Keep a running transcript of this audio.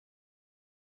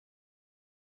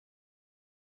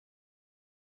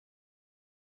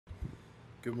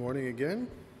Good morning again.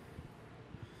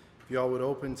 If y'all would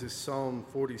open to Psalm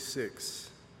 46.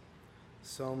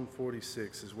 Psalm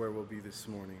 46 is where we'll be this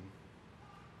morning.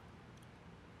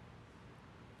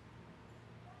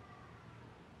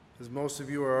 As most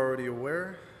of you are already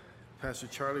aware, Pastor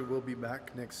Charlie will be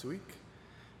back next week,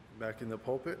 back in the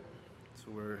pulpit.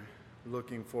 So we're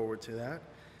looking forward to that.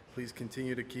 Please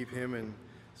continue to keep him and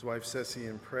his wife Ceci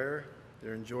in prayer.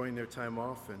 They're enjoying their time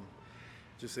off, and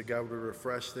just that God would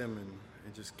refresh them and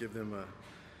just give them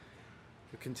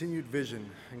a continued vision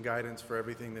and guidance for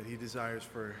everything that he desires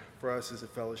for us as a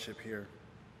fellowship here.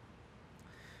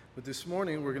 But this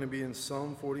morning we're going to be in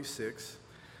Psalm 46.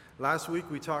 Last week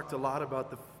we talked a lot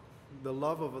about the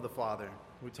love of the Father.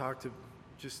 We talked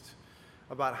just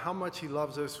about how much he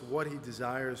loves us, what he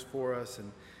desires for us,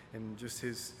 and just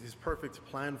his perfect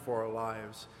plan for our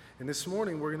lives. And this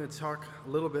morning we're going to talk a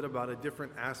little bit about a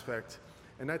different aspect,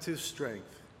 and that's his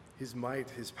strength, his might,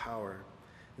 his power.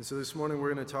 And so this morning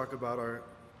we're going to talk about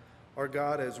our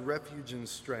God as refuge and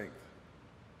strength.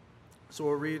 So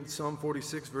we'll read Psalm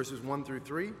 46 verses 1 through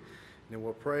 3, and then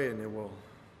we'll pray, and then we'll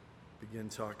begin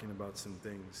talking about some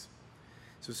things.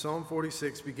 So Psalm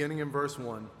 46, beginning in verse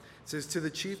 1, it says, "To the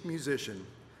chief musician,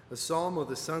 a psalm of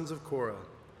the sons of Korah,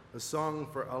 a song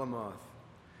for Alamoth.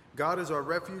 God is our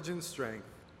refuge and strength,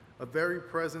 a very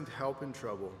present help in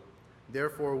trouble.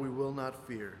 Therefore we will not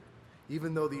fear,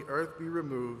 even though the earth be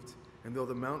removed, and though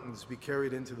the mountains be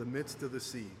carried into the midst of the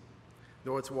sea,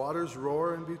 though its waters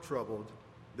roar and be troubled,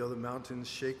 though the mountains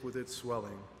shake with its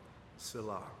swelling.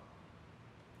 Selah."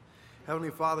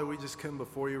 Heavenly Father, we just come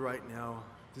before you right now,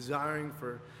 desiring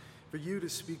for you to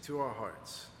speak to our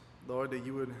hearts. Lord, that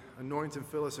you would anoint and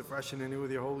fill us afresh and anew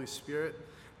with your Holy Spirit,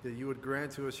 that you would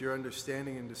grant to us your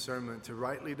understanding and discernment to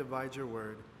rightly divide your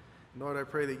word. Lord, I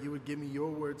pray that you would give me your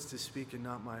words to speak and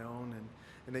not my own, and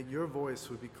that your voice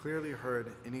would be clearly heard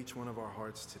in each one of our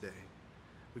hearts today.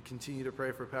 We continue to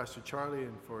pray for Pastor Charlie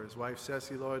and for his wife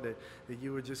Ceci, Lord, that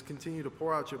you would just continue to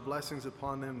pour out your blessings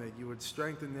upon them, that you would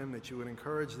strengthen them, that you would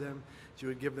encourage them, that you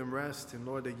would give them rest, and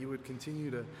Lord, that you would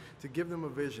continue to give them a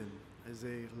vision as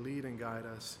they lead and guide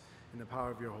us in the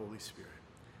power of your Holy Spirit.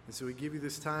 And so we give you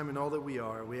this time and all that we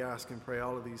are. We ask and pray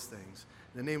all of these things.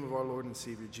 In the name of our Lord and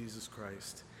Savior, Jesus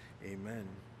Christ, amen.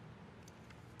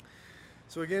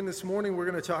 So again, this morning we're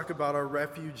going to talk about our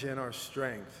refuge and our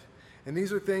strength. And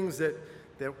these are things that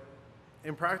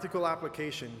in practical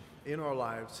application in our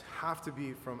lives have to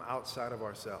be from outside of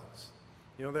ourselves.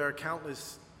 You know, there are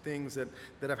countless things that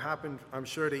have happened, I'm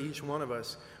sure, to each one of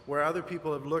us, where other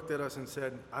people have looked at us and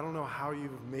said, I don't know how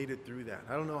you've made it through that.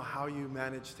 I don't know how you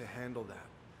managed to handle that.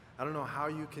 I don't know how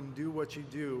you can do what you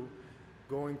do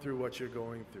going through what you're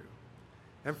going through.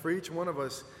 And for each one of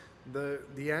us,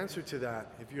 the answer to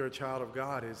that, if you're a child of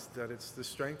God, is that it's the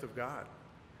strength of God.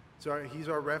 So he's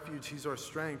our refuge, he's our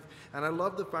strength. And I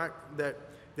love the fact that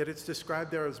it's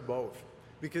described there as both.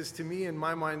 Because to me, in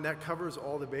my mind, that covers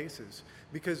all the bases.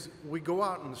 Because we go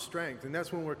out in strength, and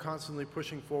that's when we're constantly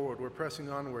pushing forward, we're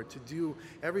pressing onward to do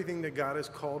everything that God has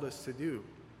called us to do.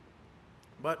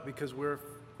 But because we're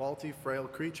faulty, frail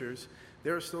creatures,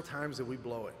 there are still times that we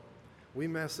blow it. We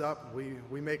mess up, we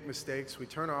make mistakes, we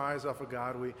turn our eyes off of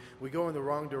God, we go in the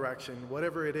wrong direction,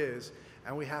 whatever it is,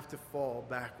 and we have to fall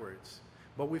backwards.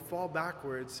 But we fall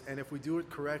backwards, and if we do it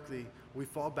correctly, we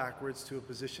fall backwards to a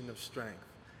position of strength,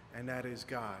 and that is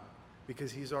God,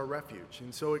 because he's our refuge.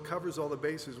 And so it covers all the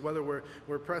bases. Whether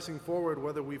we're pressing forward,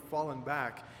 whether we've fallen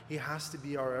back, he has to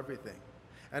be our everything.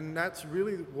 And that's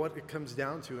really what it comes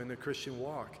down to in the Christian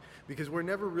walk, because we're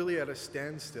never really at a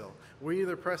standstill. We're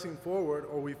either pressing forward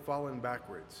or we've fallen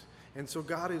backwards. And so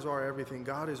God is our everything.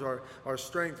 God is our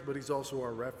strength, but he's also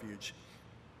our refuge.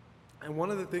 And one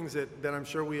of the things that I'm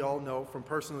sure we all know from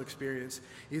personal experience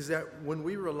is that when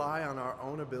we rely on our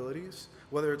own abilities,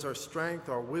 whether it's our strength,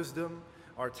 our wisdom,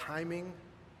 our timing,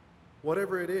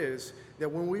 whatever it is,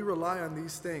 that when we rely on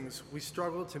these things, we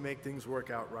struggle to make things work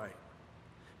out right.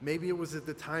 Maybe it was that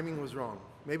the timing was wrong.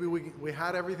 Maybe we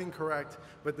had everything correct,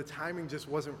 but the timing just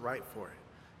wasn't right for it.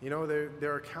 You know,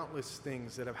 there are countless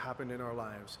things that have happened in our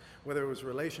lives, whether it was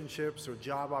relationships or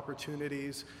job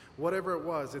opportunities, whatever it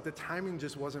was, that the timing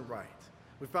just wasn't right.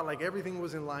 We felt like everything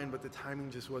was in line, but the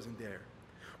timing just wasn't there.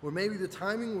 Or maybe the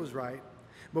timing was right,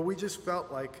 but we just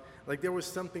felt like there was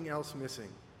something else missing.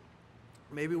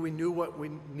 Maybe we knew what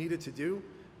we needed to do,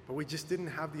 but we just didn't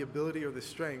have the ability or the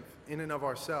strength in and of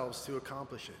ourselves to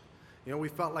accomplish it. You know, we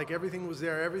felt like everything was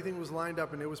there, everything was lined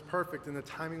up, and it was perfect, and the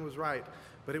timing was right,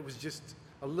 but it was just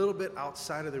a little bit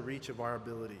outside of the reach of our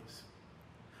abilities.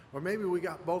 Or maybe we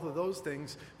got both of those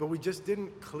things, but we just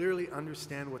didn't clearly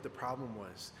understand what the problem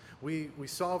was. We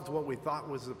solved what we thought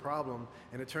was the problem,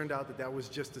 and it turned out that that was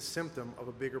just a symptom of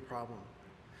a bigger problem.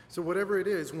 So whatever it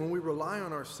is, when we rely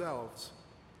on ourselves,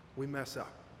 we mess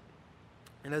up.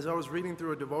 And as I was reading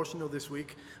through a devotional this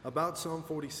week about Psalm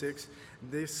 46,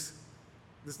 this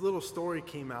little story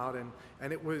came out,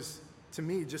 and it was, to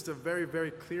me, just a very,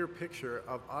 very clear picture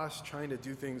of us trying to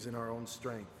do things in our own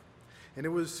strength. And it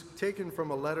was taken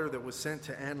from a letter that was sent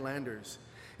to Ann Landers.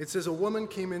 It says, a woman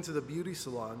came into the beauty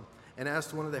salon and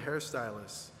asked one of the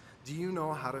hairstylists, do you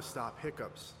know how to stop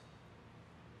hiccups?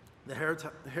 The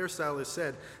hairstylist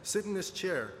said, sit in this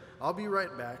chair. I'll be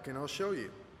right back and I'll show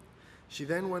you. She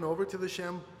then went over to the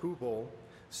shampoo bowl,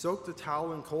 soaked the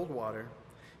towel in cold water,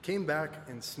 came back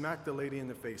and smacked the lady in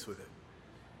the face with it.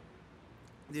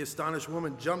 The astonished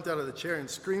woman jumped out of the chair and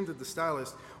screamed at the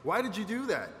stylist, why did you do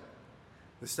that?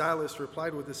 The stylist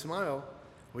replied with a smile,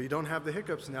 well, you don't have the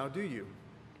hiccups now, do you?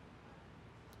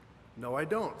 No, I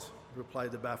don't,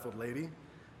 replied the baffled lady,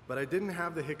 but I didn't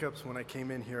have the hiccups when I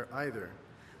came in here either.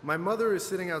 My mother is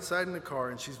sitting outside in the car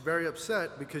and she's very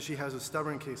upset because she has a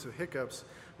stubborn case of hiccups.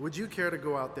 Would you care to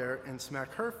go out there and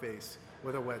smack her face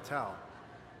with a wet towel?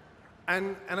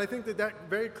 And I think that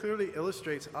very clearly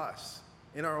illustrates us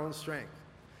in our own strength,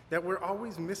 that we're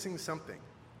always missing something.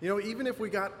 You know, even if we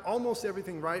got almost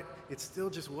everything right, it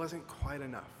still just wasn't quite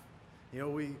enough. You know,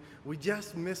 we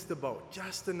just missed the boat,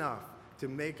 just enough to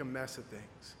make a mess of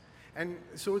things. And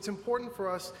so it's important for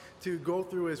us to go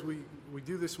through, as we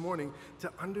do this morning,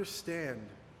 to understand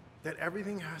that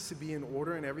everything has to be in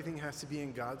order and everything has to be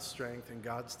in God's strength and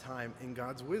God's time and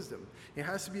God's wisdom. It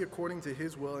has to be according to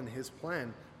His will and His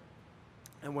plan.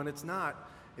 And when it's not,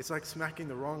 it's like smacking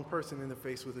the wrong person in the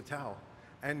face with a towel.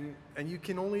 And you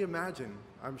can only imagine,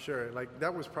 I'm sure, like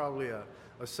that was probably a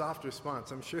soft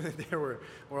response. I'm sure that there were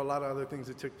a lot of other things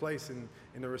that took place in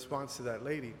the response to that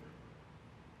lady.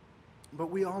 But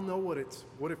we all know what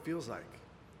it feels like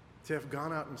to have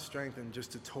gone out in strength and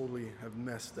just to totally have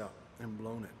messed up and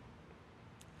blown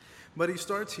it. But he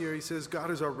starts here, he says,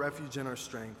 God is our refuge and our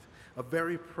strength, a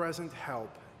very present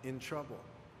help in trouble.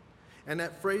 And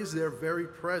that phrase there, very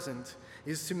present,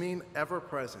 is to mean ever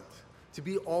present. To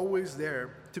be always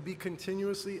there, to be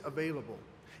continuously available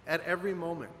at every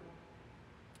moment.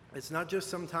 It's not just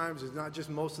sometimes, it's not just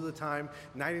most of the time,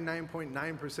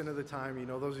 99.9% of the time. You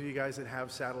know, those of you guys that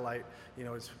have satellite, you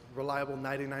know, it's reliable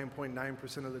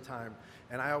 99.9% of the time.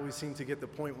 And I always seem to get the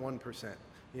 0.1%,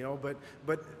 you know,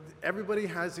 but everybody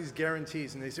has these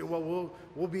guarantees and they say, well,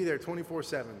 we'll be there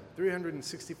 24/7,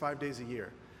 365 days a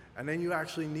year. And then you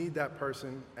actually need that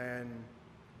person and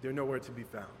they're nowhere to be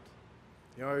found.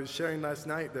 You know, I was sharing last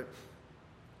night that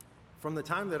from the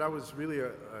time that I was really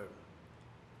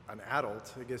an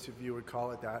adult, I guess if you would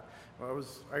call it that,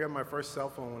 I got my first cell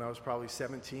phone when I was probably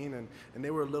 17, and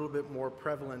they were a little bit more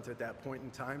prevalent at that point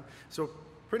in time. So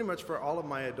pretty much for all of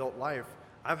my adult life,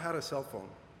 I've had a cell phone,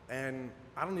 and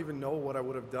I don't even know what I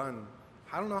would have done.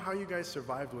 I don't know how you guys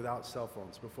survived without cell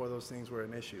phones before those things were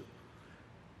an issue.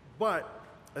 But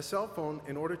a cell phone,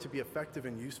 in order to be effective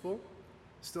and useful,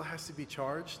 still has to be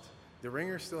charged. The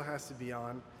ringer still has to be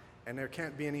on, and there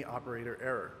can't be any operator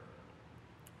error.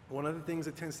 One of the things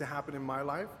that tends to happen in my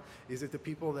life is that the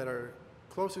people that are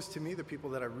closest to me, the people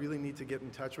that I really need to get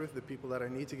in touch with, the people that I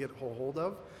need to get a hold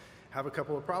of, have a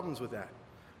couple of problems with that.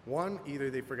 One, either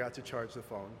they forgot to charge the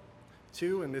phone.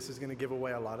 Two, and this is going to give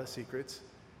away a lot of secrets,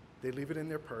 they leave it in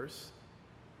their purse.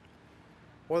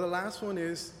 Or the last one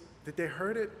is that they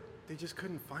heard it, they just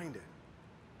couldn't find it.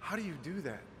 How do you do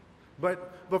that?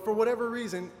 But for whatever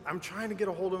reason, I'm trying to get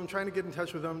a hold of them, trying to get in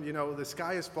touch with them. You know, the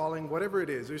sky is falling, whatever it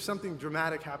is. There's something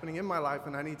dramatic happening in my life,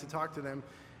 and I need to talk to them,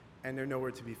 and they're nowhere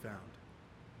to be found.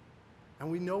 And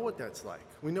we know what that's like.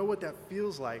 We know what that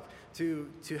feels like to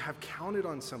have counted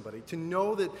on somebody, to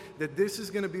know that this is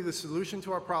going to be the solution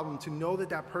to our problem, to know that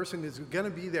that person is going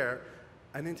to be there,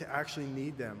 and then to actually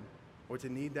need them or to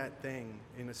need that thing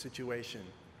in a situation,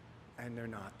 and they're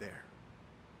not there.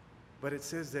 But it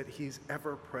says that He's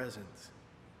ever present,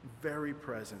 very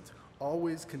present,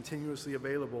 always continuously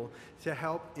available to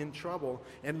help in trouble.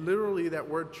 And literally that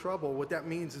word trouble, what that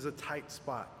means is a tight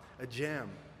spot, a jam.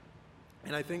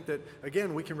 And I think that,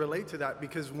 again, we can relate to that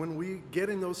because when we get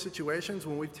in those situations,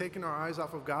 when we've taken our eyes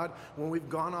off of God, when we've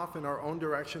gone off in our own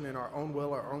direction, in our own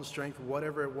will, our own strength,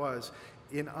 whatever it was,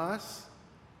 in us,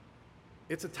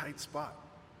 it's a tight spot.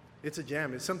 It's a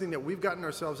jam. It's something that we've gotten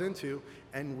ourselves into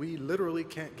and we literally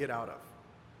can't get out of.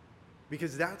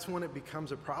 Because that's when it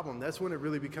becomes a problem. That's when it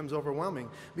really becomes overwhelming.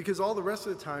 Because all the rest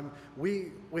of the time,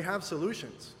 we have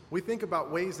solutions. We think about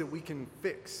ways that we can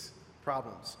fix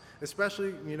problems.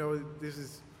 Especially, you know, this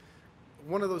is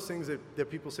one of those things that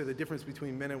people say the difference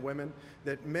between men and women,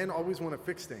 that men always want to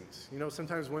fix things. You know,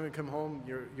 sometimes women come home,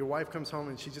 your wife comes home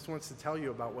and she just wants to tell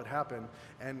you about what happened.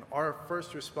 And our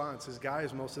first response as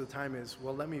guys most of the time is,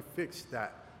 well, let me fix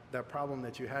that problem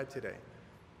that you had today.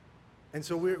 And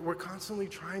so we're constantly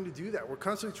trying to do that. We're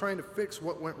constantly trying to fix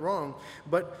what went wrong.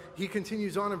 But he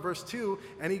continues on in verse 2,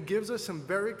 and he gives us some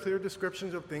very clear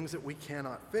descriptions of things that we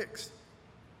cannot fix.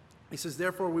 He says,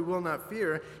 therefore we will not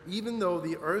fear, even though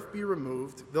the earth be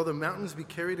removed, though the mountains be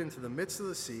carried into the midst of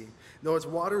the sea, though its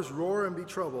waters roar and be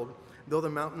troubled, though the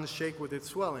mountains shake with its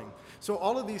swelling. So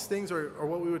all of these things are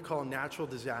what we would call natural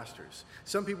disasters.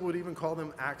 Some people would even call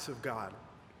them acts of God.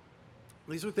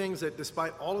 These are things that,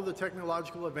 despite all of the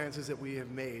technological advances that we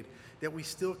have made, that we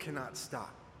still cannot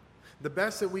stop. The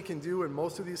best that we can do in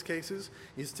most of these cases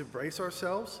is to brace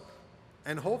ourselves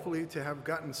and hopefully to have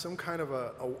gotten some kind of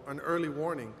an early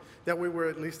warning, that we were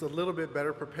at least a little bit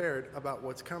better prepared about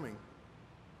what's coming.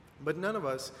 But none of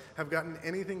us have gotten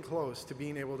anything close to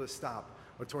being able to stop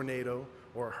a tornado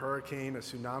or a hurricane, a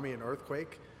tsunami, an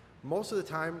earthquake. Most of the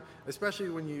time, especially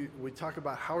when we talk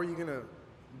about how are you going to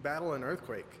battle an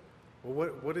earthquake, well,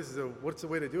 what's the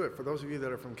way to do it? For those of you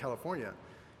that are from California,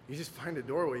 you just find a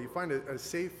doorway, you find a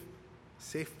safe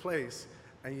place,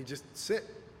 and you just sit,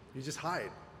 you just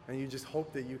hide. And you just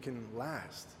hope that you can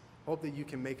last, hope that you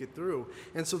can make it through.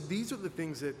 And so these are the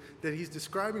things that he's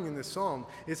describing in this psalm.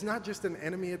 It's not just an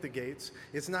enemy at the gates.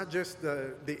 It's not just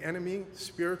the enemy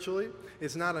spiritually.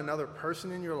 It's not another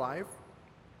person in your life.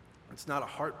 It's not a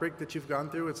heartbreak that you've gone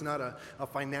through. It's not a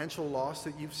financial loss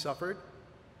that you've suffered.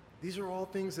 These are all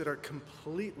things that are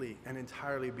completely and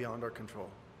entirely beyond our control.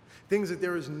 Things that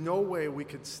there is no way we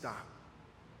could stop.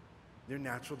 They're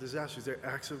natural disasters. They're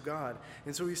acts of God.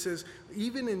 And so he says,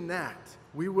 even in that,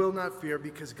 we will not fear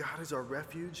because God is our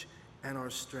refuge and our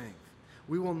strength.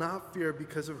 We will not fear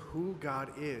because of who God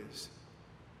is.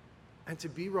 And to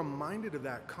be reminded of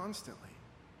that constantly.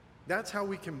 That's how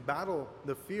we can battle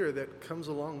the fear that comes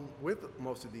along with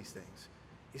most of these things,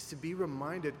 is to be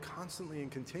reminded constantly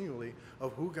and continually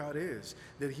of who God is,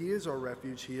 that he is our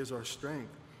refuge, he is our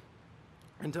strength.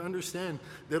 And to understand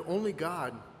that only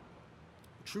God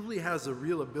truly has the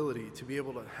real ability to be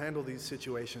able to handle these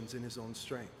situations in his own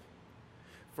strength.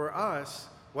 For us,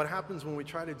 what happens when we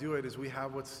try to do it is we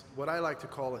have what I like to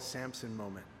call a Samson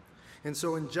moment. And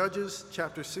so in Judges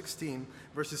chapter 16,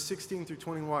 verses 16 through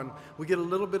 21, we get a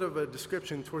little bit of a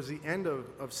description towards the end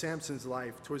of Samson's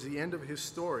life, towards the end of his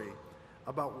story,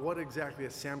 about what exactly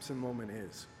a Samson moment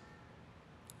is.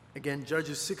 Again,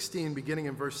 Judges 16, beginning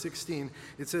in verse 16,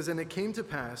 it says, and it came to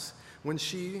pass, when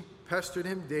she pestered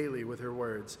him daily with her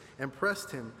words, and pressed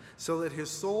him so that his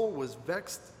soul was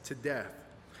vexed to death,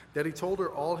 that he told her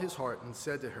all his heart, and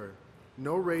said to her,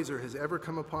 no razor has ever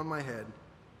come upon my head,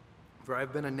 for I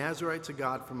have been a Nazirite to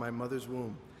God from my mother's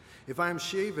womb. If I am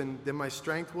shaven, then my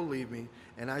strength will leave me,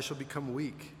 and I shall become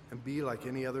weak, and be like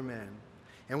any other man.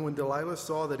 And when Delilah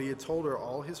saw that he had told her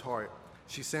all his heart,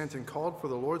 she sent and called for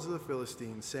the lords of the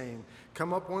Philistines, saying,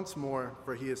 come up once more,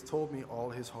 for he has told me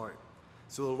all his heart.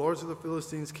 So the lords of the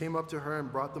Philistines came up to her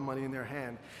and brought the money in their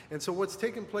hand. And so what's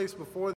taken place before